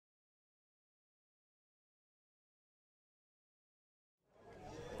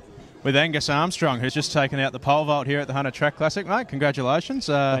with Angus Armstrong, who's just taken out the pole vault here at the Hunter Track Classic, mate. Congratulations.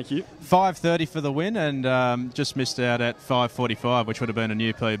 Thank you. 5:30 for the win and just missed out at 5:45, which would have been a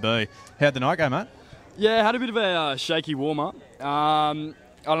new PB. How'd the night go, mate? Yeah, had a bit of a shaky warm-up.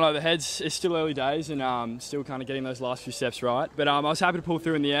 I don't know, it's still early days and still kind of getting those last few steps right. But I was happy to pull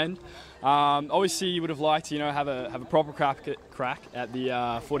through in the end. Obviously, you would have liked to, have a proper crack at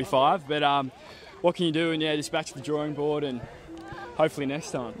the 45. But what can you do? And yeah, just back to the drawing board and hopefully next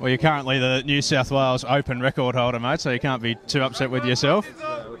time. Well, you're currently the New South Wales Open record holder, mate, so you can't be too upset with yourself.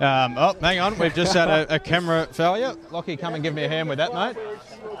 Oh, hang on, we've just had a camera failure. Lockie, come and give me a hand with that, mate.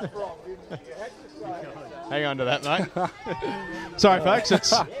 Hang on to that, mate. Sorry, folks,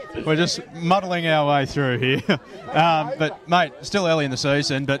 we're just muddling our way through here. But, mate, still early in the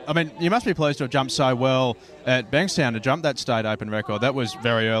season, but, I mean, you must be pleased to have jumped so well at Bankstown to jump that state open record. That was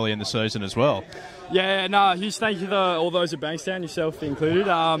very early in the season as well. Yeah, no, huge thank you to all those at Bankstown, yourself included.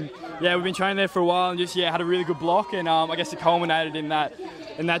 Yeah, we've been training there for a while and just, had a really good block, and I guess it culminated in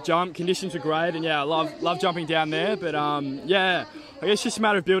that jump. Conditions were great, and, I love jumping down there, but, I guess it's just a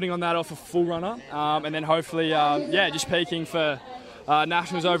matter of building on that off a full runner, and then hopefully, just peaking for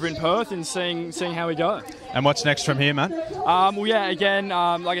Nationals over in Perth and seeing how we go. And what's next from here, man? Again,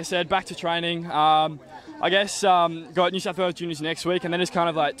 like I said, back to training. I guess got New South Wales Juniors next week, and then it's kind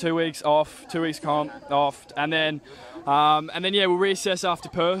of like 2 weeks off, 2 weeks comp off, and then we'll reassess after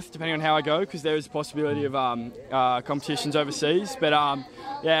Perth, depending on how I go, because there is a possibility of competitions overseas. But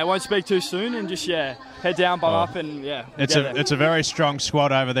I won't speak too soon, and just head down, bum up, and it's a very strong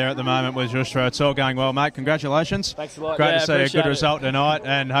squad over there at the moment with Justra. It's all going well, mate. Congratulations. Thanks a lot. Great to see a good result tonight,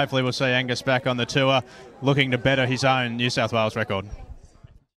 and hopefully we'll see Angus back on the tour, looking to better his own New South Wales record.